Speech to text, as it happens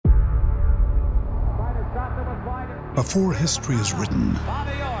Before history is written,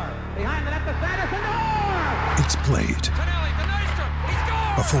 it's played.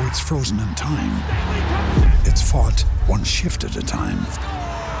 Before it's frozen in time, it's fought one shift at a time.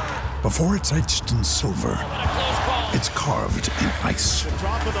 Before it's etched in silver, it's carved in ice.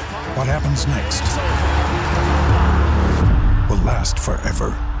 What happens next will last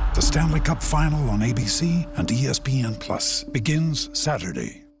forever. The Stanley Cup Final on ABC and ESPN Plus begins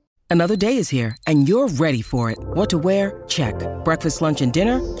Saturday. Another day is here, and you're ready for it. What to wear? Check. Breakfast, lunch, and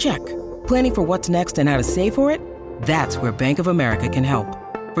dinner? Check. Planning for what's next and how to save for it? That's where Bank of America can help.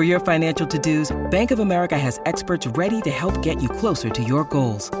 For your financial to-dos, Bank of America has experts ready to help get you closer to your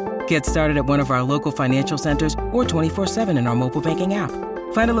goals. Get started at one of our local financial centers or 24/7 in our mobile banking app.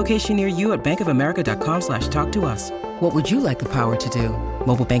 Find a location near you at bankofamerica.com/talktous. What would you like the power to do?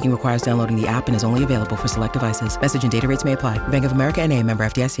 Mobile banking requires downloading the app and is only available for select devices. Message and data rates may apply. Bank of America N.A., member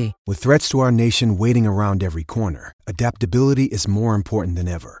FDIC. With threats to our nation waiting around every corner, adaptability is more important than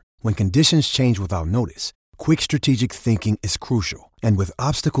ever. When conditions change without notice, quick strategic thinking is crucial. And with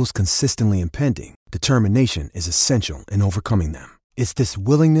obstacles consistently impending, determination is essential in overcoming them. It's this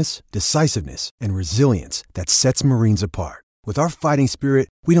willingness, decisiveness, and resilience that sets Marines apart. With our fighting spirit,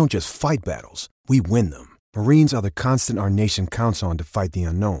 we don't just fight battles, we win them. Marines are the constant our nation counts on to fight the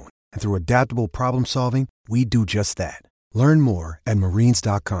unknown. And through adaptable problem solving, we do just that. Learn more at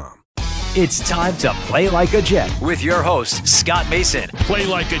marines.com. It's time to play like a Jet with your host, Scott Mason. Play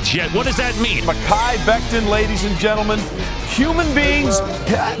like a Jet. What does that mean? Mekhi Becton, ladies and gentlemen. Human beings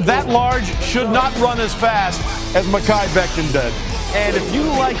that large should not run as fast as Mekhi Becton did. And if you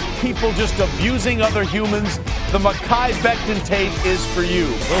like people just abusing other humans, the Mekhi Becton tape is for you.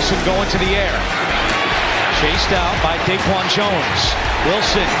 Wilson going to the air. Chased out by Daquan Jones.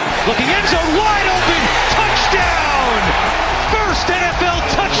 Wilson looking end zone, wide open, touchdown! First NFL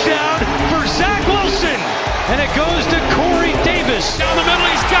touchdown for Zach Wilson. And it goes to Corey Davis. Down the middle,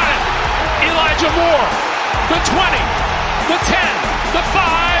 he's got it. Elijah Moore, the 20, the 10, the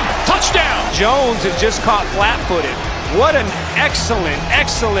 5, touchdown. Jones is just caught flat-footed. What an excellent,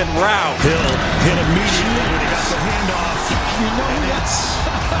 excellent route. Hill hit immediately when he got the handoff. You know and that's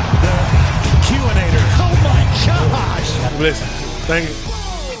the Q-inator. Oh my gosh. Listen, thank you.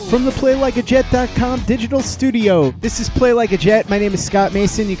 From the PlayLikeAJet.com digital studio, this is Play Like a Jet. My name is Scott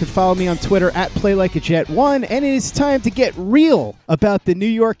Mason. You can follow me on Twitter at PlayLikeAJet1, and it is time to get real about the New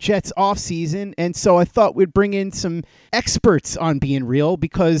York Jets offseason. And so I thought we'd bring in some experts on being real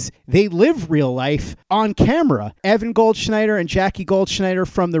because they live real life on camera. Evan Goldschneider and Jackie Goldschneider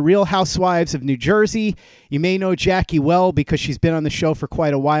from the Real Housewives of New Jersey. You may know Jackie well because she's been on the show for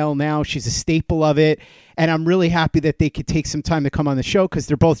quite a while now. She's a staple of it. And I'm really happy that they could take some time to come on the show because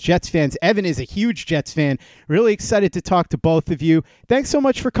they're both Jets fans. Evan is a huge Jets fan. Really excited to talk to both of you. Thanks so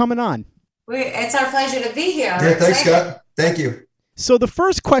much for coming on. It's our pleasure to be here. Yeah, thanks, Scott. Thank you. So the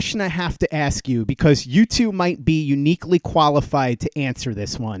first question I have to ask you, because you two might be uniquely qualified to answer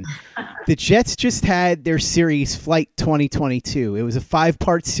this one. The Jets just had their series Flight 2022. It was a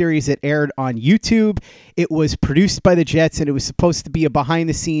 5-part series that aired on YouTube. It was produced by the Jets, and it was supposed to be a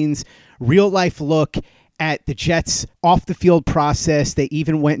behind-the-scenes, real-life look at the Jets off-the-field process. They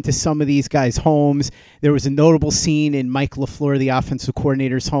even went into some of these guys' homes. There was a notable scene in Mike LaFleur, the offensive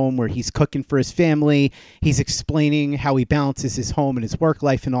coordinator's home, where he's cooking for his family. He's explaining how he balances his home and his work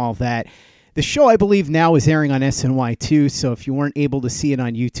life and all of that. The show, I believe, now is airing on SNY too, so if you weren't able to see it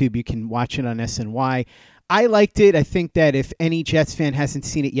on YouTube, you can watch it on SNY. I liked it. I think that if any Jets fan hasn't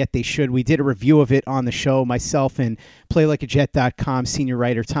seen it yet, they should. We did a review of it on the show, myself and PlayLikeAJet.com senior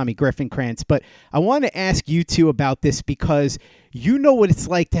writer Tommy Griffinkrantz. But I want to ask you two about this because you know what it's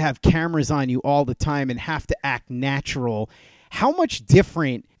like to have cameras on you all the time and have to act natural. How much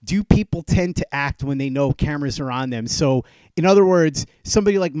different do people tend to act when they know cameras are on them? So, in other words,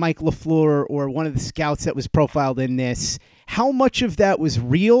 somebody like Mike LaFleur or one of the scouts that was profiled in this, how much of that was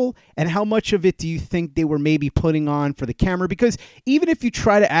real and how much of it do you think they were maybe putting on for the camera? Because even if you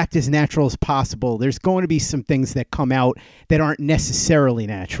try to act as natural as possible, there's going to be some things that come out that aren't necessarily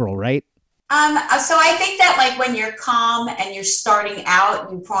natural, right? So I think that like when you're calm and you're starting out,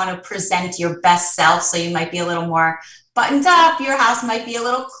 you want to present your best self. So you might be a little more buttoned up. Your house might be a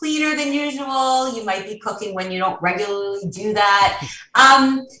little cleaner than usual. You might be cooking when you don't regularly do that.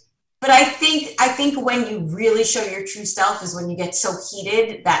 But I think when you really show your true self is when you get so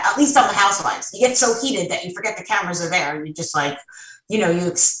heated that, at least on the Housewives, you get so heated that you forget the cameras are there and you just like, you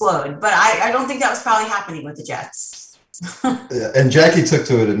explode. But I don't think that was probably happening with the Jets. Yeah, and Jackie took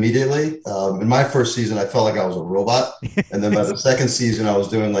to it immediately. In my first season, I felt like I was a robot. And then by the second season, I was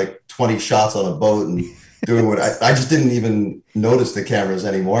doing like 20 shots on a boat and doing what I just didn't even notice the cameras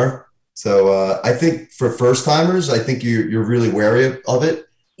anymore. So I think for first timers, I think you're really wary of it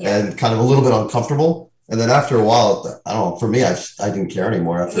and kind of a little bit uncomfortable. And then after a while, I don't know, for me, I didn't care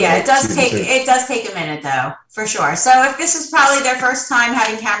anymore. After it does take a minute though, for sure. So if this is probably their first time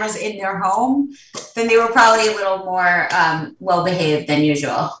having cameras in their home, then they were probably a little more well-behaved than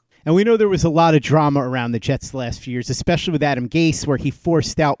usual. And we know there was a lot of drama around the Jets the last few years, especially with Adam Gase, where he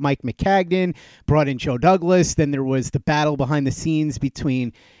forced out Mike Maccagnan, brought in Joe Douglas. Then there was the battle behind the scenes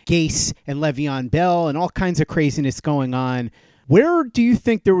between Gase and Le'Veon Bell and all kinds of craziness going on. Where do you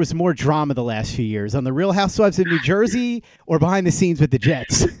think there was more drama the last few years? On the Real Housewives of New Jersey or behind the scenes with the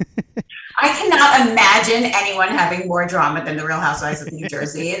Jets? I cannot imagine anyone having more drama than the Real Housewives of New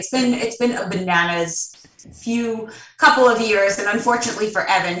Jersey. It's been a bananas couple of years, and unfortunately for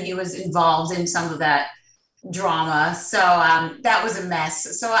Evan, he was involved in some of that drama. So that was a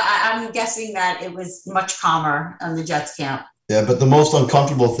mess. So I'm guessing that it was much calmer on the Jets camp. Yeah, but the most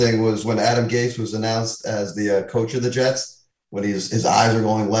uncomfortable thing was when Adam Gase was announced as the coach of the Jets. When his eyes are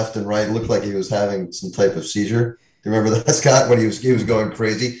going left and right, it looked like he was having some type of seizure. Do you remember that, Scott? When he was going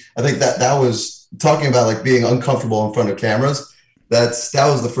crazy. I think that was talking about like being uncomfortable in front of cameras. That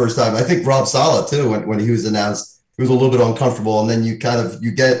was the first time. I think Rob Saleh too, when he was announced, he was a little bit uncomfortable, and then you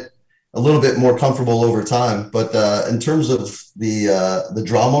get a little bit more comfortable over time. But in terms of the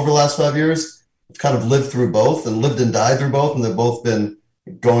drama over the last 5 years, I've kind of lived through both and lived and died through both, and they've both been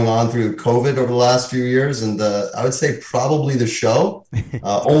going on through COVID over the last few years. And I would say probably the show,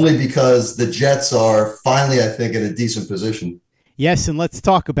 only because the Jets are finally, I think, in a decent position. Yes, and let's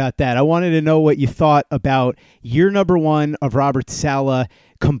talk about that. I wanted to know what you thought about year number one of Robert Saleh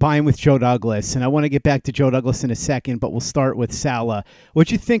combined with Joe Douglas. And I want to get back to Joe Douglas in a second, but we'll start with Saleh.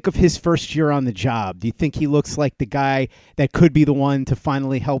 What'd you think of his first year on the job? Do you think he looks like the guy that could be the one to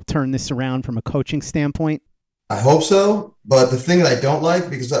finally help turn this around from a coaching standpoint? I hope so. But the thing that I don't like,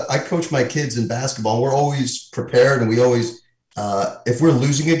 because I coach my kids in basketball, and we're always prepared, and we always, if we're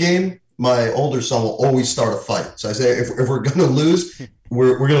losing a game, my older son will always start a fight. So I say, if we're going to lose,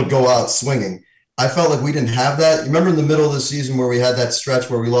 we're going to go out swinging. I felt like we didn't have that. You remember in the middle of the season where we had that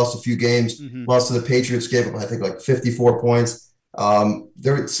stretch where we lost a few games, lost to the Patriots, gave up, I think, like 54 points.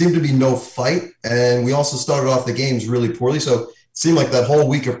 There seemed to be no fight, and we also started off the games really poorly. So it seemed like that whole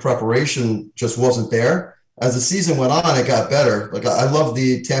week of preparation just wasn't there. As the season went on, it got better. Like I love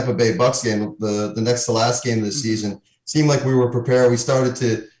the Tampa Bay Bucks game, the next to last game of the season. Seemed like we were prepared. We started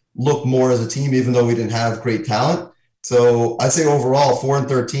to look more as a team, even though we didn't have great talent. So I'd say overall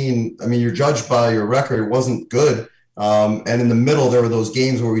 4-13, I mean, you're judged by your record. It wasn't good. And in the middle, there were those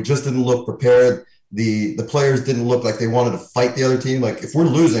games where we just didn't look prepared. The players didn't look like they wanted to fight the other team. Like if we're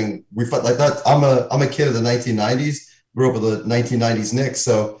losing, we fight like that. I'm a kid of the 1990s, grew up with the 1990s Knicks.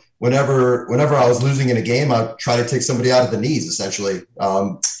 So whenever I was losing in a game, I'd try to take somebody out of the knees, essentially.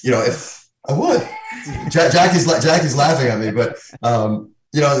 If I would, Jackie's laughing at me, but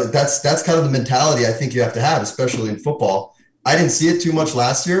that's kind of the mentality I think you have to have, especially in football. I didn't see it too much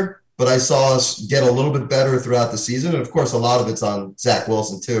last year, but I saw us get a little bit better throughout the season. And of course, a lot of it's on Zach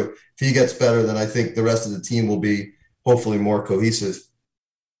Wilson too. If he gets better, then I think the rest of the team will be hopefully more cohesive.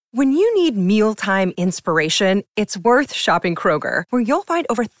 When you need mealtime inspiration, it's worth shopping Kroger, where you'll find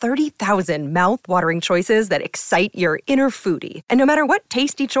over 30,000 mouth-watering choices that excite your inner foodie. And no matter what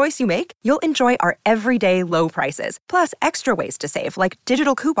tasty choice you make, you'll enjoy our everyday low prices, plus extra ways to save, like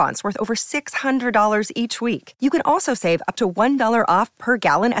digital coupons worth over $600 each week. You can also save up to $1 off per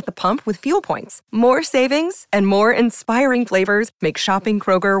gallon at the pump with fuel points. More savings and more inspiring flavors make shopping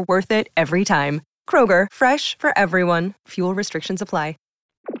Kroger worth it every time. Kroger, fresh for everyone. Fuel restrictions apply.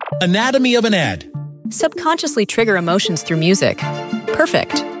 Anatomy of an ad. Subconsciously trigger emotions through music.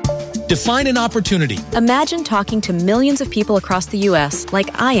 Perfect. Define an opportunity. Imagine talking to millions of people across the U.S.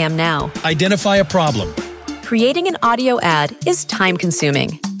 like I am now. Identify a problem. Creating an audio ad is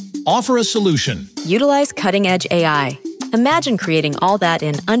time-consuming. Offer a solution. Utilize cutting-edge AI. Imagine creating all that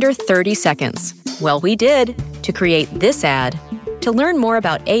in under 30 seconds. Well, we did to create this ad. To learn more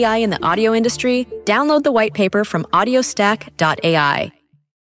about AI in the audio industry, download the white paper from audiostack.ai.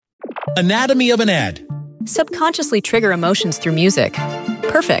 Anatomy of an ad. Subconsciously trigger emotions through music.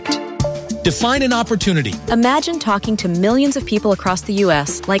 Perfect. Define an opportunity. Imagine talking to millions of people across the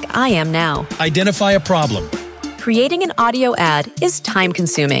U.S. like I am now. Identify a problem. Creating an audio ad is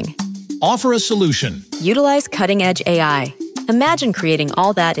time-consuming. Offer a solution. Utilize cutting-edge AI. Imagine creating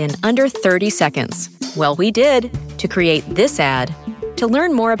all that in under 30 seconds. Well, we did to create this ad. To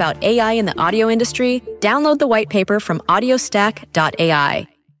learn more about AI in the audio industry, download the white paper from audiostack.ai.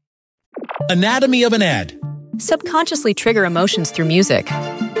 Anatomy of an ad. Subconsciously trigger emotions through music.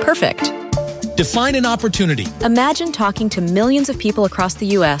 Perfect. Define an opportunity. Imagine talking to millions of people across the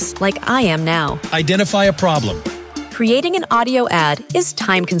U.S. like I am now. Identify a problem. Creating an audio ad is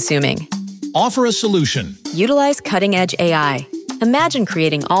time-consuming. Offer a solution. Utilize cutting-edge AI. Imagine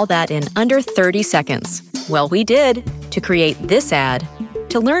creating all that in under 30 seconds. Well, we did to create this ad.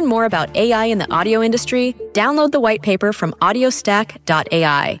 To learn more about AI in the audio industry, download the white paper from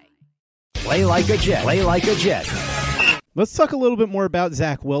audiostack.ai. Play like a Jet. Play like a Jet. Let's talk a little bit more about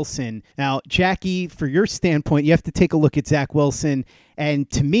Zach Wilson. Now, Jackie, for your standpoint, you have to take a look at Zach Wilson. And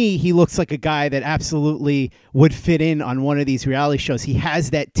to me, he looks like a guy that absolutely would fit in on one of these reality shows. He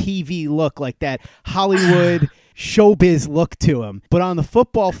has that TV look, like that Hollywood showbiz look to him. But on the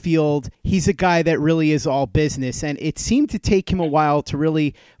football field, he's a guy that really is all business. And it seemed to take him a while to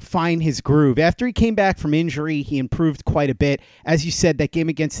really find his groove. After he came back from injury, he improved quite a bit. As you said, that game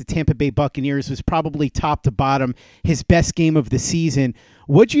against the Tampa Bay Buccaneers was probably top to bottom his best game of the season.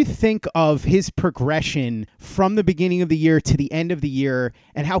 What'd you think of his progression from the beginning of the year to the end of the year,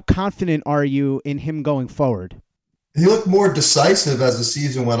 and how confident are you in him going forward? He looked more decisive as the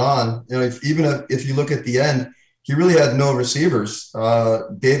season went on. You know, if you look at the end, he really had no receivers.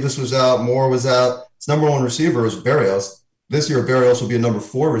 Davis was out, Moore was out. His number one receiver was Berrios. This year, Berrios will be a number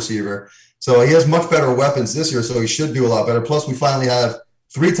 4 receiver. So he has much better weapons this year, so he should do a lot better. Plus, we finally have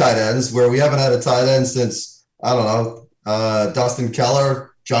 3 tight ends, where we haven't had a tight end since, I don't know, Dustin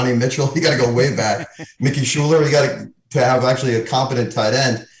Keller, Johnny Mitchell. You got to go way back. Mickey Schuler, you got to have actually a competent tight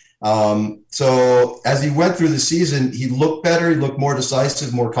end. So as he went through the season, he looked better. He looked more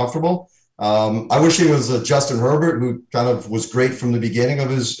decisive, more comfortable. I wish he was Justin Herbert, who kind of was great from the beginning of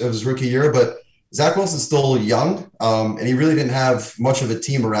his rookie year, but Zach Wilson's still young, and he really didn't have much of a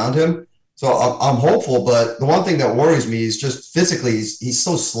team around him. So I'm hopeful, but the one thing that worries me is just physically, he's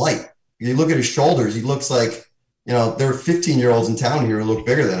so slight. You look at his shoulders, he looks like, you know, there are 15-year-olds in town here who look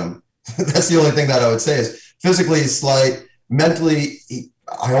bigger than him. That's the only thing that I would say is physically he's slight. Mentally,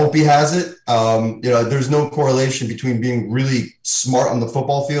 I hope he has it. You know, there's no correlation between being really smart on the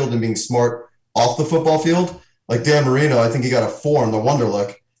football field and being smart off the football field. Like Dan Marino, I think he got a 4 in the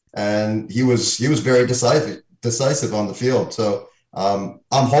Wonderlic, and he was very decisive on the field. So I'm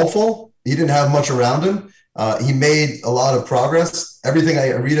hopeful. He didn't have much around him. He made a lot of progress. Everything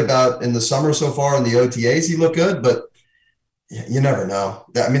I read about in the summer so far in the OTAs, he looked good, but you never know.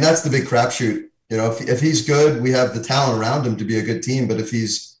 I mean, that's the big crapshoot. You know, if he's good, we have the talent around him to be a good team. But if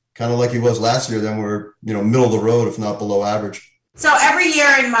he's kind of like he was last year, then we're, you know, middle of the road, if not below average. So every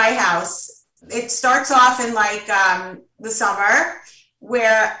year in my house, it starts off in like the summer,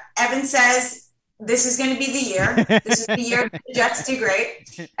 where Evan says, this is going to be the year. This is the year the Jets do great.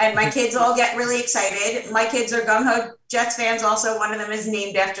 And my kids all get really excited. My kids are gung-ho Jets fans also. One of them is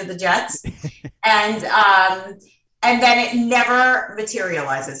named after the Jets. And then it never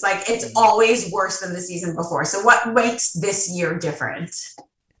materializes. Like, it's always worse than the season before. So what makes this year different?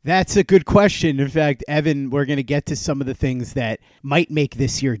 That's a good question. In fact, Evan, we're going to get to some of the things that might make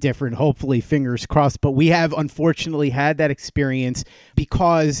this year different, hopefully, fingers crossed. But we have unfortunately had that experience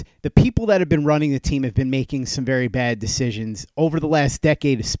because the people that have been running the team have been making some very bad decisions over the last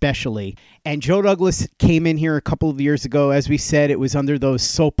decade especially. And Joe Douglas came in here a couple of years ago. As we said, it was under those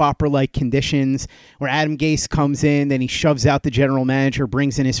soap opera-like conditions where Adam Gase comes in, then he shoves out the general manager,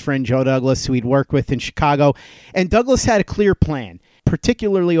 brings in his friend Joe Douglas, who he'd worked with in Chicago. And Douglas had a clear plan,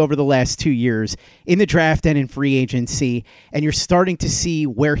 particularly over the last 2 years in the draft and in free agency, and you're starting to see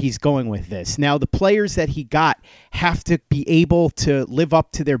where he's going with this. Now, the players that he got have to be able to live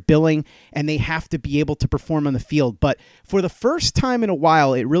up to their billing, and they have to be able to perform on the field. But for the first time in a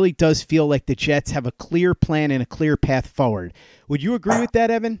while, it really does feel like the Jets have a clear plan and a clear path forward. Would you agree with that,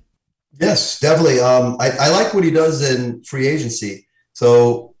 Evan? Yes, definitely. I like what he does in free agency.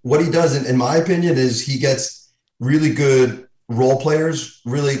 So what he does, in my opinion, is he gets really good role players,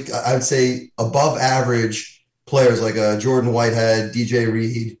 really, I would say above average players like Jordan Whitehead, DJ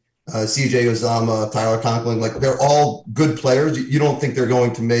Reed, CJ Uzomah, Tyler Conklin. Like, they're all good players. You don't think they're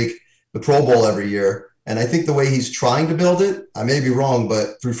going to make the Pro Bowl every year. And I think the way he's trying to build it, I may be wrong,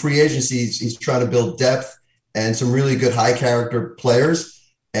 but through free agency, he's trying to build depth and some really good high character players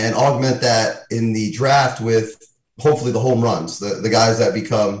and augment that in the draft with hopefully the home runs, the guys that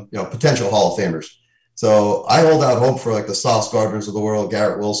become, you know, potential Hall of Famers. So I hold out hope for like the Sauce Gardners of the world,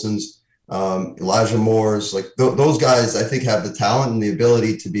 Garrett Wilsons, Elijah Moores, like those guys I think have the talent and the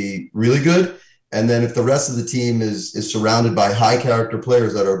ability to be really good. And then if the rest of the team is surrounded by high character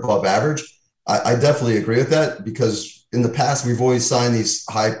players that are above average, I definitely agree with that, because in the past we've always signed these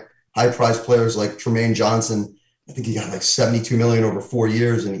high priced players like Tremaine Johnson I think he got like $72 million over 4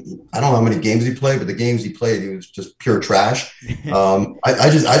 years. And I don't know how many games he played, but the games he played, he was just pure trash. I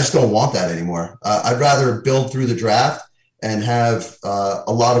just don't want that anymore. I'd rather build through the draft and have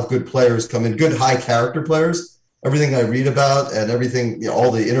a lot of good players come in, good high character players. Everything I read about and everything, all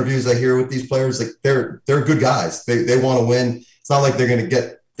the interviews I hear with these players, like they're good guys. They want to win. It's not like they're going to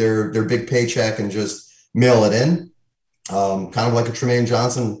get their big paycheck and just mail it in. Kind of like a Tremaine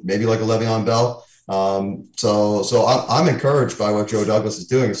Johnson, maybe like a Le'Veon Bell. So I'm encouraged by what Joe Douglas is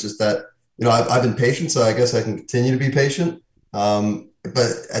doing. It's just that, I've been patient, so I guess I can continue to be patient. But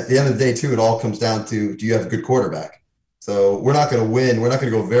at the end of the day too, it all comes down to, do you have a good quarterback? So we're not going to win. We're not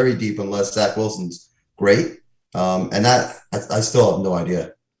going to go very deep unless Zach Wilson's great. And that I still have no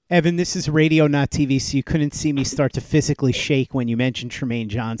idea. Evan, this is radio, not TV, so you couldn't see me start to physically shake when you mentioned Tremaine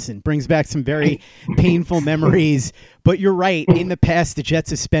Johnson. Brings back some very painful memories. But you're right. In the past, the Jets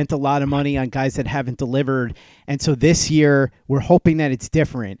have spent a lot of money on guys that haven't delivered. And so this year, we're hoping that it's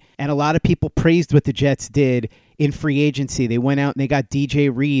different. And a lot of people praised what the Jets did in free agency. They went out and they got DJ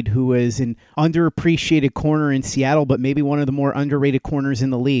Reed, who was an underappreciated corner in Seattle, but maybe one of the more underrated corners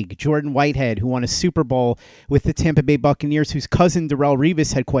in the league. Jordan Whitehead, who won a Super Bowl with the Tampa Bay Buccaneers, whose cousin Darrelle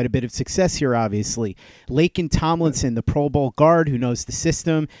Revis had quite a bit of success here, obviously. Laken Tomlinson, the Pro Bowl guard who knows the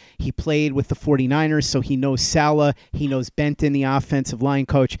system. He played with the 49ers, so he knows Saleh. He knows Benton, the offensive line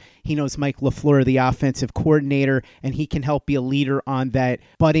coach. He knows Mike LaFleur, the offensive coordinator, and he can help be a leader on that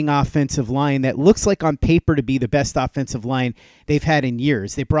budding offensive line that looks like on paper to be the best offensive line they've had in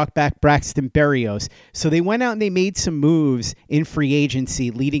years. They brought back Braxton Berrios. So they went out and they made some moves in free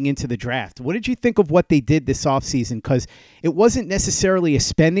agency leading into the draft. What did you think of what they did this offseason? Because it wasn't necessarily a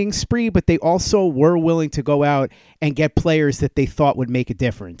spending spree, but they also were willing to go out and get players that they thought would make a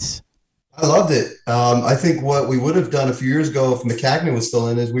difference. I loved it. I think what we would have done a few years ago if McCagney was still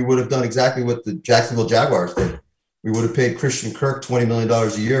in is we would have done exactly what the Jacksonville Jaguars did. We would have paid Christian Kirk $20 million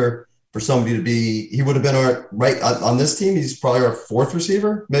a year for somebody to be, he would have been right on this team. He's probably our fourth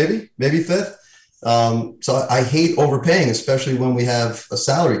receiver, maybe fifth. So I hate overpaying, especially when we have a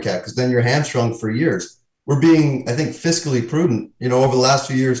salary cap, because then you're hamstrung for years. We're being, I think, fiscally prudent. Over the last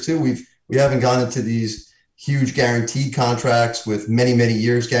few years too, we haven't gone into these huge guaranteed contracts with many, many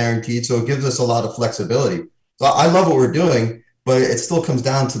years guaranteed. So it gives us a lot of flexibility. So I love what we're doing, but it still comes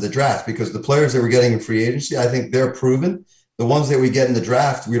down to the draft, because the players that we're getting in free agency, I think they're proven. The ones that we get in the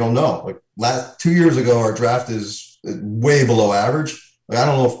draft, we don't know. Like 2 years ago, our draft is way below average. I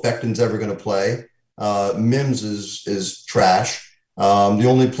don't know if Becton's ever going to play. Mims is trash. The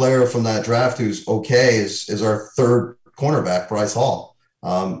only player from that draft who's okay is our third cornerback, Bryce Hall.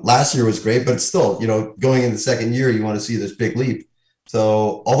 Last year was great, but it's still, going in the second year, you want to see this big leap.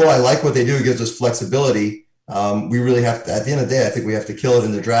 So although I like what they do, it gives us flexibility. We really have to, at the end of the day, I think we have to kill it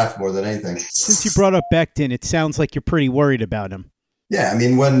in the draft more than anything. Since you brought up Becton, it sounds like you're pretty worried about him. Yeah, I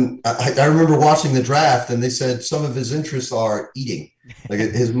mean, when I remember watching the draft and they said some of his interests are eating. Like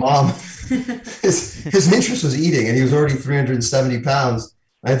his mom, his interest was eating, and he was already 370 pounds.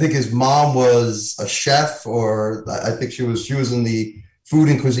 I think his mom was a chef, or I think she was in the food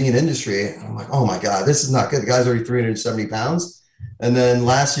and cuisine industry. And I'm like, oh my God, this is not good. The guy's already 370 pounds. And then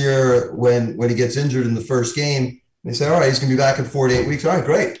last year, when he gets injured in the first game, they say, all right, he's going to be back in 4 to 8 weeks. All right,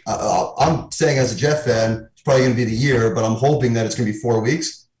 great. I'm saying as a Jet fan, it's probably going to be the year, but I'm hoping that it's going to be 4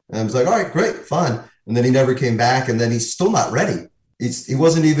 weeks. And I was like, all right, great, fine. And then he never came back, and then he's still not ready. He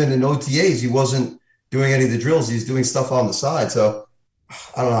wasn't even in OTAs. He wasn't doing any of the drills. He's doing stuff on the side. So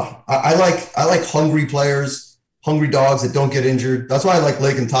I don't know. I like hungry players, hungry dogs that don't get injured. That's why I like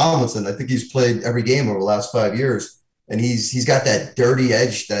Laken Tomlinson. I think he's played every game over the last 5 years. And he's got that dirty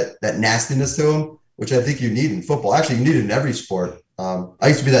edge, that nastiness to him, which I think you need in football. Actually, you need it in every sport. I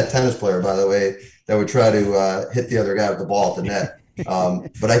used to be that tennis player, by the way, that would try to hit the other guy with the ball at the net.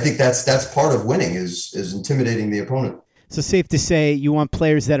 But I think that's part of winning is intimidating the opponent. So safe to say you want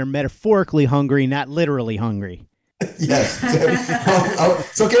players that are metaphorically hungry, not literally hungry. Yes.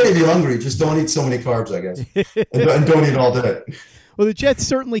 It's okay to be hungry. Just don't eat so many carbs, I guess. And don't eat all day. Well, the Jets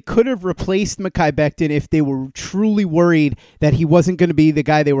certainly could have replaced Mekhi Becton if they were truly worried that he wasn't going to be the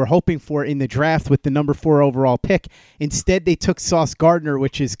guy they were hoping for in the draft with the number 4 overall pick. Instead, they took Sauce Gardner,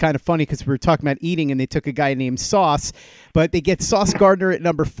 which is kind of funny because we were talking about eating, and they took a guy named Sauce. But they get Sauce Gardner at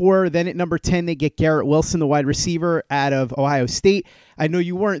number 4. Then at number 10, they get Garrett Wilson, the wide receiver out of Ohio State. I know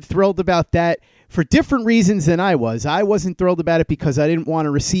you weren't thrilled about that for different reasons than I was. I wasn't thrilled about it because I didn't want a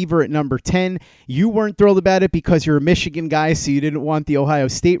receiver at number 10. You weren't thrilled about it because you're a Michigan guy, so you didn't want the Ohio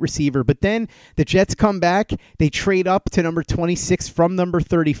State receiver. But then the Jets come back, they trade up to number 26 from number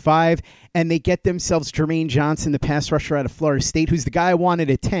 35, and they get themselves Jermaine Johnson, the pass rusher out of Florida State, who's the guy I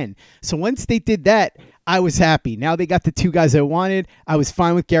wanted at 10. So once they did that, I was happy. Now they got the two guys I wanted. I was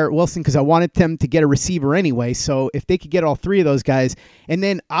fine with Garrett Wilson because I wanted them to get a receiver anyway. So if they could get all three of those guys. And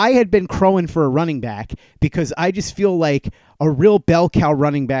then I had been crowing for a running back because I just feel like a real bell cow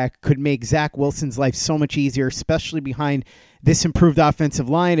running back could make Zach Wilson's life so much easier, especially behind this improved offensive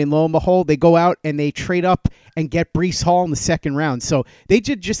line. And lo and behold, they go out and they trade up and get Breece Hall in the second round. So they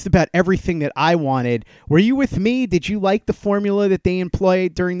did just about everything that I wanted. Were you with me? Did you like the formula that they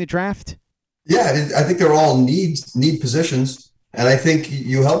employed during the draft? Yeah, I think they're all need positions. And I think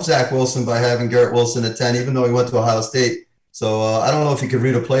you help Zach Wilson by having Garrett Wilson at 10, even though he went to Ohio State. So I don't know if he could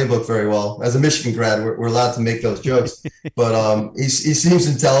read a playbook very well. As a Michigan grad, we're allowed to make those jokes. But he seems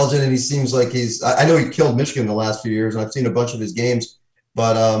intelligent, and he seems like I know he killed Michigan the last few years, and I've seen a bunch of his games.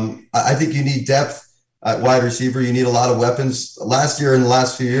 But I think you need depth at wide receiver. You need a lot of weapons. Last year and the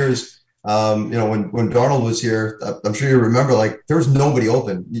last few years, when Darnold was here, I'm sure you remember, like, there was nobody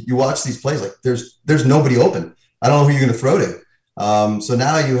open. You watch these plays, like there's nobody open. I don't know who you're going to throw to. So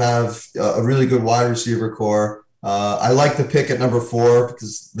now you have a really good wide receiver core. I like the pick at number 4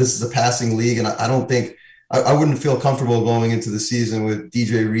 because this is a passing league, and I don't think I wouldn't feel comfortable going into the season with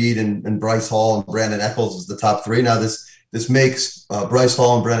DJ Reed and Bryce Hall and Brandon Echols as the top 3. Now this makes Bryce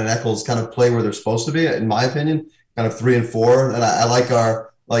Hall and Brandon Echols kind of play where they're supposed to be, in my opinion, kind of 3 and 4. And I like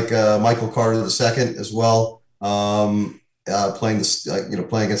Michael Carter II as well, playing against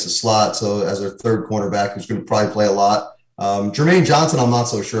the slot. So as their third cornerback, who's going to probably play a lot. Jermaine Johnson, I'm not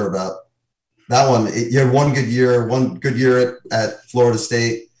so sure about. That one, you had one good year at Florida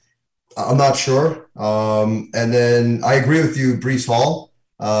State. I'm not sure. And then I agree with you, Breece Hall.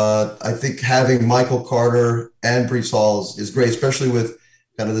 I think having Michael Carter and Breece Hall is great, especially with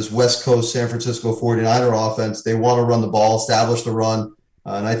kind of this West Coast San Francisco 49er offense. They want to run the ball, establish the run.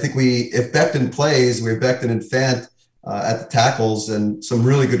 And I think if Becton plays, we have Becton and Fant at the tackles and some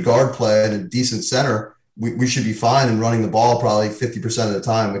really good guard play and a decent center, we should be fine in running the ball probably 50% of the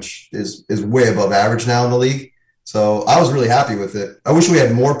time, which is way above average now in the league. So I was really happy with it. I wish we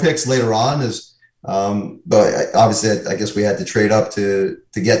had more picks later on, but obviously I guess we had to trade up to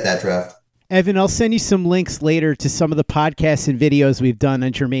get that draft. Evan, I'll send you some links later to some of the podcasts and videos we've done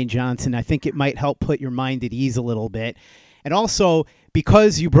on Jermaine Johnson. I think it might help put your mind at ease a little bit. And also,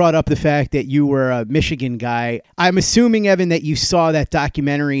 because you brought up the fact that you were a Michigan guy, I'm assuming, Evan, that you saw that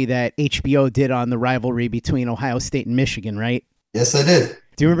documentary that HBO did on the rivalry between Ohio State and Michigan, right? Yes, I did.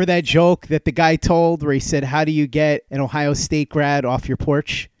 Do you remember that joke that the guy told where he said, how do you get an Ohio State grad off your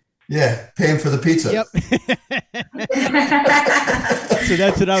porch? Yeah, paying for the pizza. Yep. So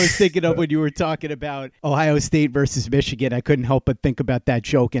that's what I was thinking of when you were talking about Ohio State versus Michigan. I couldn't help but think about that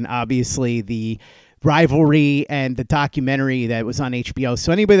joke, and obviously the rivalry and the documentary that was on HBO.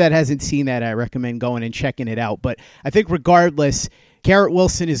 So anybody that hasn't seen that, I recommend going and checking it out. But I think regardless, Garrett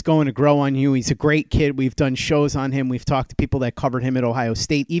Wilson is going to grow on you. He's a great kid. We've done shows on him. We've talked to people that covered him at Ohio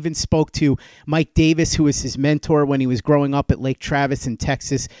State, even spoke to Mike Davis, who was his mentor when he was growing up at Lake Travis in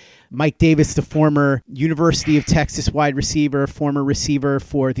Texas. Mike Davis, the former University of Texas wide receiver, former receiver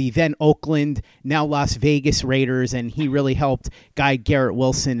for the then Oakland, now Las Vegas Raiders, and he really helped guide Garrett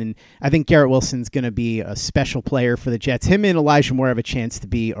Wilson. And I think Garrett Wilson's going to be a special player for the Jets. Him and Elijah Moore have a chance to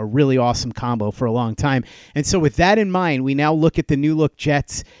be a really awesome combo for a long time. And so with that in mind, we now look at the new look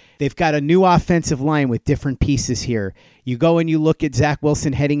Jets. They've got a new offensive line with different pieces here. You go and you look at Zach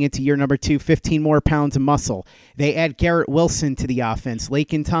Wilson heading into year number 2, 15 more pounds of muscle. They add Garrett Wilson to the offense,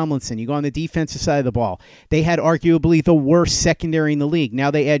 Laken Tomlinson. You go on the defensive side of the ball. They had arguably the worst secondary in the league. Now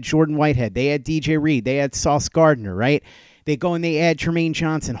they add Jordan Whitehead. They add DJ Reed. They add Sauce Gardner, right? They go and they add Jermaine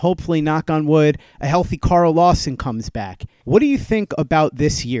Johnson. Hopefully, knock on wood, a healthy Carl Lawson comes back. What do you think about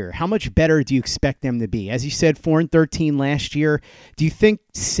this year? How much better do you expect them to be? As you said, 4-13 last year. Do you think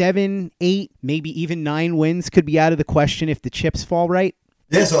 7, 8, maybe even 9 wins could be out of the question if the chips fall right?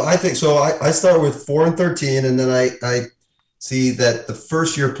 Yeah, so I think so. I start with 4-13, and then I see that the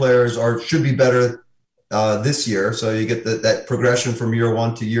first year players should be better this year. So you get that progression from year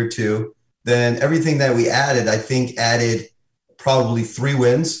 1 to year 2. Then everything that we added, I think, added probably 3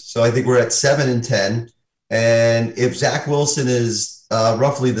 wins. So I think we're at 7-10. And if Zach Wilson is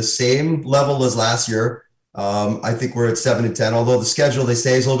roughly the same level as last year, I think we're at 7-10. Although the schedule, they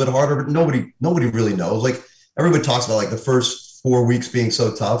say, is a little bit harder, but nobody really knows. Like, everybody talks about like the first 4 weeks being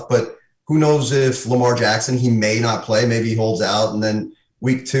so tough, but who knows if Lamar Jackson, he may not play, maybe he holds out, and then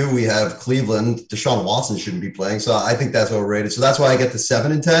week 2 we have Cleveland. Deshaun Watson shouldn't be playing, so I think that's overrated. So that's why I get to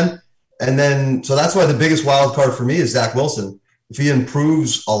 7-10. And then, so that's why the biggest wild card for me is Zach Wilson. If he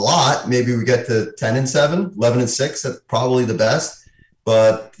improves a lot, maybe we get to 10-7, 11-6. That's probably the best.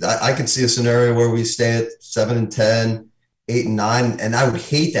 But I could see a scenario where we stay at 7-10, 8 and 9. And I would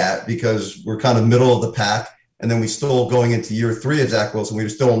hate that because we're kind of middle of the pack. And then we still going into year 3 of Zach Wilson. We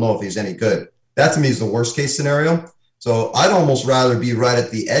still don't know if he's any good. That to me is the worst case scenario. So I'd almost rather be right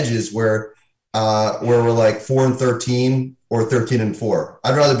at the edges where we're like 4-13 or 13-4.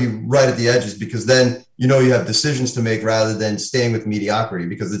 I'd rather be right at the edges because then, you have decisions to make rather than staying with mediocrity,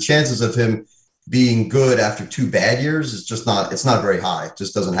 because the chances of him being good after 2 bad years is just it's not very high. It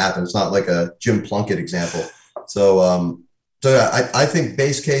just doesn't happen. It's not like a Jim Plunkett example. So yeah, I think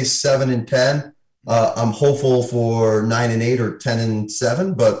base case 7 and 10. I'm hopeful for 9 and 8 or 10 and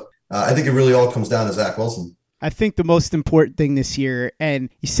 7, but I think it really all comes down to Zach Wilson. I think the most important thing this year,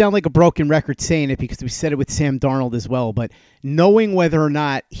 and you sound like a broken record saying it because we said it with Sam Darnold as well, but knowing whether or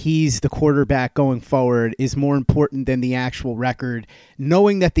not he's the quarterback going forward is more important than the actual record.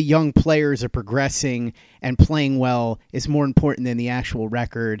 Knowing that the young players are progressing and playing well is more important than the actual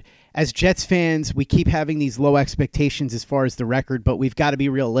record. As Jets fans, we keep having these low expectations as far as the record, but we've got to be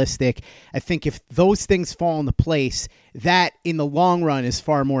realistic. I think if those things fall into place, that in the long run is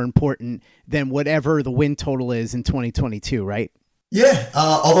far more important than whatever the win total is in 2022, right? Yeah.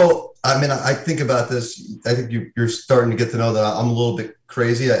 Although, I think about this. I think you're starting to get to know that I'm a little bit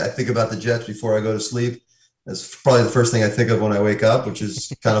crazy. I think about the Jets before I go to sleep. That's probably the first thing I think of when I wake up, which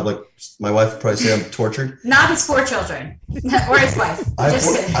is kind of like my wife would probably say I'm tortured. Not his 4 children or his wife. I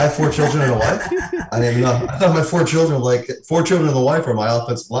have 4 children and a wife. I didn't even know. I thought my 4 children, like 4 children and a wife, are my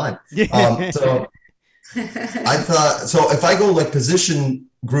offensive line. So I thought, so if I go like position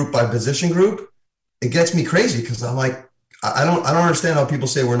group by position group, it gets me crazy because I'm like, I don't understand how people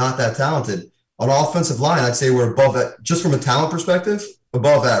say we're not that talented. On offensive line, I'd say we're above it, just from a talent perspective,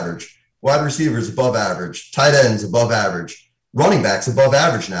 above average. Wide receivers above average, tight ends above average, running backs above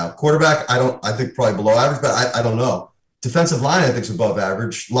average now. Quarterback, I think probably below average, but I don't know. Defensive line, I think is above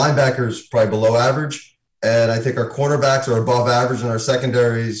average. Linebackers probably below average, and I think our cornerbacks are above average, and our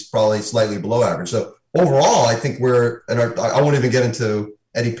secondary is probably slightly below average. So overall, I think I won't even get into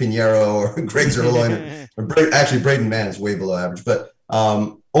Eddie Pinheiro or Greg Zerline. Actually, Braden Mann is way below average, but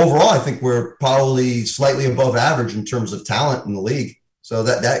overall, I think we're probably slightly above average in terms of talent in the league. So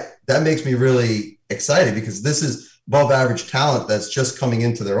that makes me really excited because this is above average talent that's just coming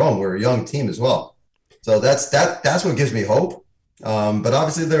into their own. We're a young team as well. So that's what gives me hope. But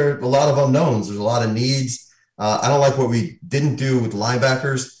obviously there are a lot of unknowns. There's a lot of needs. I don't like what we didn't do with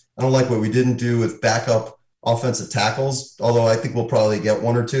linebackers. I don't like what we didn't do with backup offensive tackles, although I think we'll probably get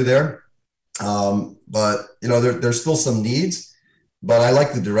 1 or 2 there. But there's still some needs, but I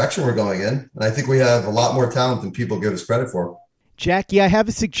like the direction we're going in. And I think we have a lot more talent than people give us credit for. Jackie, I have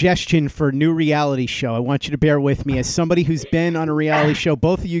a suggestion for a new reality show. I want you to bear with me. As somebody who's been on a reality show,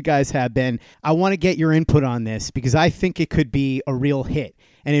 both of you guys have been, I want to get your input on this because I think it could be a real hit.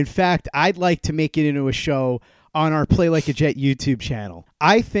 And in fact, I'd like to make it into a show on our Play Like a Jet YouTube channel.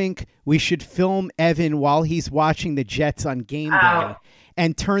 I think we should film Evan while he's watching the Jets on game day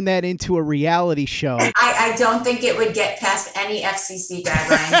and turn that into a reality show. I don't think it would get past any FCC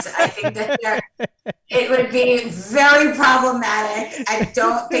guidelines. I think that it would be very problematic. I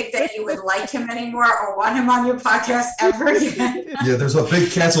don't think that you would like him anymore or want him on your podcast ever again. Yeah, there's a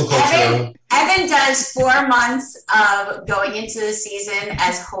big cancel culture. Evan does 4 months of going into the season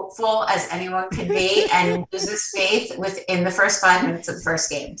as hopeful as anyone could be and loses faith within the first 5 minutes of the first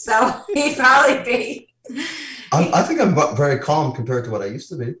game. So he'd probably be... I think I'm very calm compared to what I used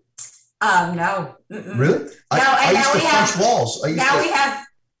to be. No. Really? No, I used to punch walls. We have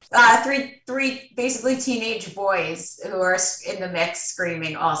three basically teenage boys who are in the mix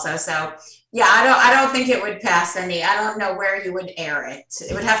screaming also. So yeah, I don't think it would pass any. I don't know where you would air it.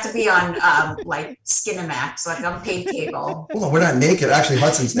 It would have to be on like Skinamax, like on paid cable. Hold on, we're not naked. Actually,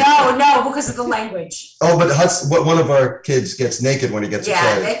 Hudson's naked. No, because of the language. Oh, but one of our kids gets naked when he gets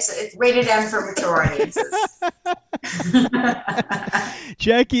excited. Yeah, it's rated M for mature audiences.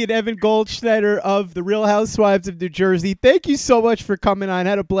 Jackie and Evan Goldschneider of The Real Housewives of New Jersey, thank you so much for coming on. I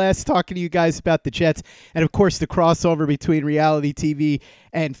had a blast talking to you guys about the Jets and, of course, the crossover between reality TV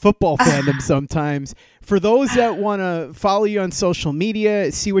and football fandom sometimes. For those that want to follow you on social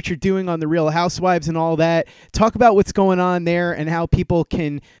media, see what you're doing on The Real Housewives and all that, talk about what's going on there and how people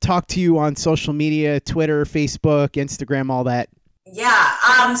can talk to you on social media, Twitter, Facebook, Instagram, all that.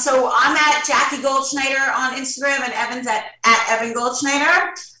 Yeah, so I'm at Jackie Goldschneider on Instagram and Evan's at Evan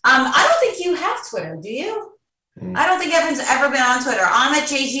Goldschneider. I don't think you have Twitter, do you? I don't think Evan's ever been on Twitter. I'm at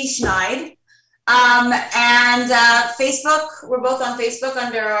JG Schneid. And Facebook, we're both on Facebook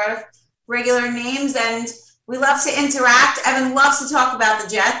under our regular names, and we love to interact. Evan loves to talk about the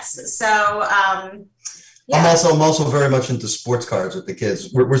Jets, so yeah. I'm also very much into sports cards with the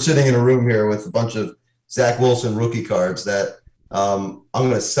kids. We're sitting in a room here with a bunch of Zach Wilson rookie cards that I'm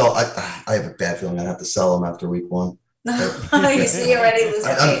going to sell. I have a bad feeling I have to sell them after week 1. You see already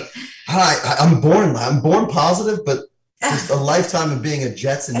losing weight. I'm born positive, but just a lifetime of being a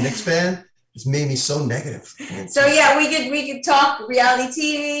Jets and Knicks fan just made me so negative. So yeah, we could talk reality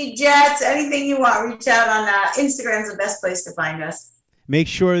TV, Jets, anything you want. Reach out on Instagram's the best place to find us. Make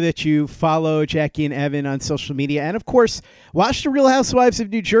sure that you follow Jackie and Evan on social media. And, of course, watch The Real Housewives of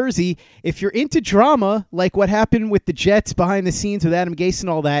New Jersey. If you're into drama, like what happened with the Jets behind the scenes with Adam Gase and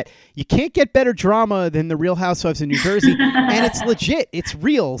all that, you can't get better drama than The Real Housewives of New Jersey. And it's legit. It's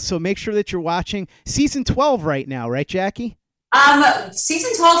real. So make sure that you're watching. Season 12 right now, right, Jackie?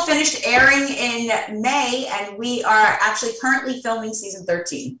 Season 12 finished airing in May, and we are actually currently filming season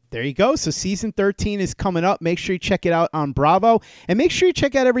 13. There you go. So season 13 is coming up. Make sure you check it out on Bravo, and make sure you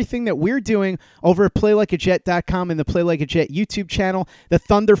check out everything that we're doing over at PlayLikeAJet.com and the Play Like a Jet YouTube channel. The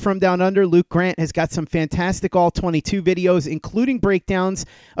Thunder from Down Under, Luke Grant, has got some fantastic All-22 videos, including breakdowns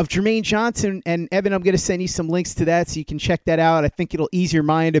of Jermaine Johnson. And Evan, I'm going to send you some links to that so you can check that out. I think it'll ease your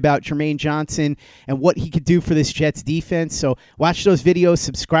mind about Jermaine Johnson and what he could do for this Jets defense. So watch those videos.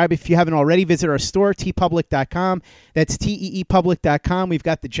 Subscribe if you haven't already. Visit our store, teepublic.com. That's teepublic.com. We've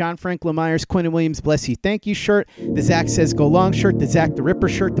got the John Franklin Myers, Quentin Williams, Bless You, Thank You shirt, the Zach Says Go Long shirt, the Zach the Ripper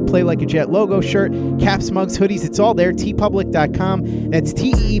shirt, the Play Like a Jet logo shirt, caps, mugs, hoodies. It's all there. teepublic.com. That's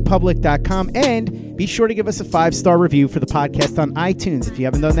teepublic.com. And be sure to give us a 5-star review for the podcast on iTunes if you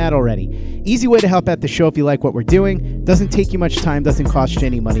haven't done that already. Easy way to help out the show if you like what we're doing. Doesn't take you much time, doesn't cost you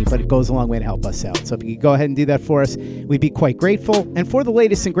any money, but it goes a long way to help us out. So if you could go ahead and do that for us, we'd be quite grateful. And for the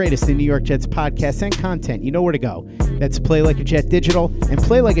latest and greatest in New York Jets podcasts and content, you know where to go. That's Play Like a Jet Digital and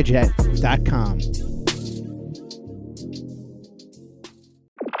PlayLikeAJet.com.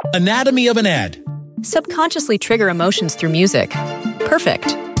 Anatomy of an ad. Subconsciously trigger emotions through music.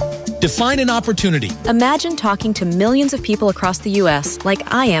 Perfect. Define an opportunity. Imagine talking to millions of people across the U.S.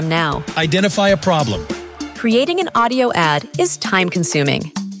 like I am now. Identify a problem. Creating an audio ad is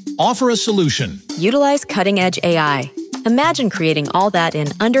time-consuming. Offer a solution. Utilize cutting-edge AI. Imagine creating all that in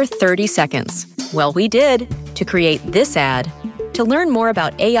under 30 seconds. Well, we did to create this ad. To learn more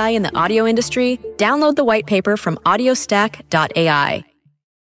about AI in the audio industry, download the white paper from audiostack.ai.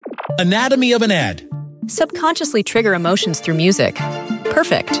 Anatomy of an ad. Subconsciously trigger emotions through music.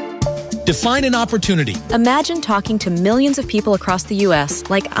 Perfect. Define an opportunity. Imagine talking to millions of people across the U.S.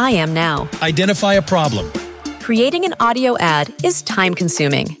 like I am now. Identify a problem. Creating an audio ad is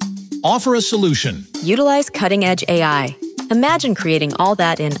time-consuming. Offer a solution. Utilize cutting-edge AI. Imagine creating all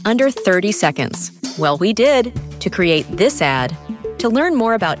that in under 30 seconds. Well, we did to create this ad. To learn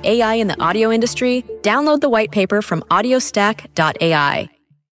more about AI in the audio industry, download the white paper from audiostack.ai.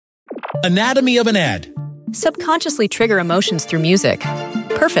 Anatomy of an ad. Subconsciously trigger emotions through music.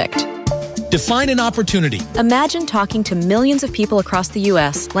 Perfect. Define an opportunity. Imagine talking to millions of people across the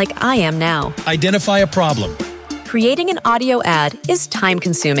U.S. like I am now. Identify a problem. Creating an audio ad is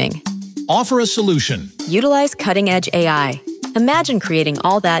time-consuming. Offer a solution. Utilize cutting-edge AI. Imagine creating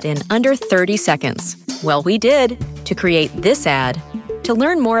all that in under 30 seconds. Well, we did to create this ad. To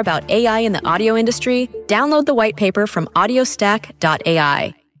learn more about AI in the audio industry, download the white paper from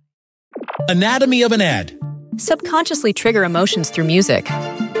audiostack.ai. Anatomy of an ad. Subconsciously trigger emotions through music.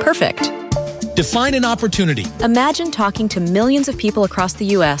 Perfect. Define an opportunity. Imagine talking to millions of people across the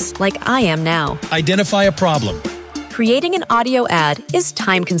U.S. like I am now. Identify a problem. Creating an audio ad is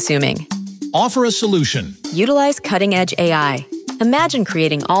time-consuming. Offer a solution. Utilize cutting-edge AI. Imagine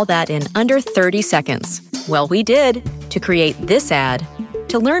creating all that in under 30 seconds. Well, we did to create this ad.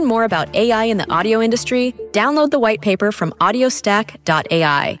 To learn more about AI in the audio industry, download the white paper from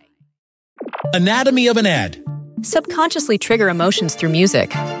audiostack.ai. Anatomy of an ad. Subconsciously trigger emotions through music.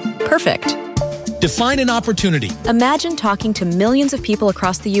 Perfect. Define an opportunity. Imagine talking to millions of people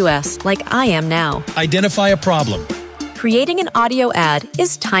across the U.S. like I am now. Identify a problem. Creating an audio ad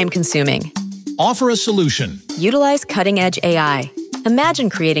is time-consuming. Offer a solution. Utilize cutting-edge AI. Imagine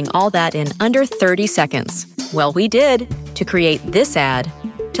creating all that in under 30 seconds. Well, we did to create this ad.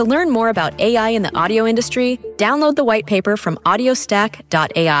 To learn more about AI in the audio industry, download the white paper from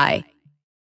audiostack.ai.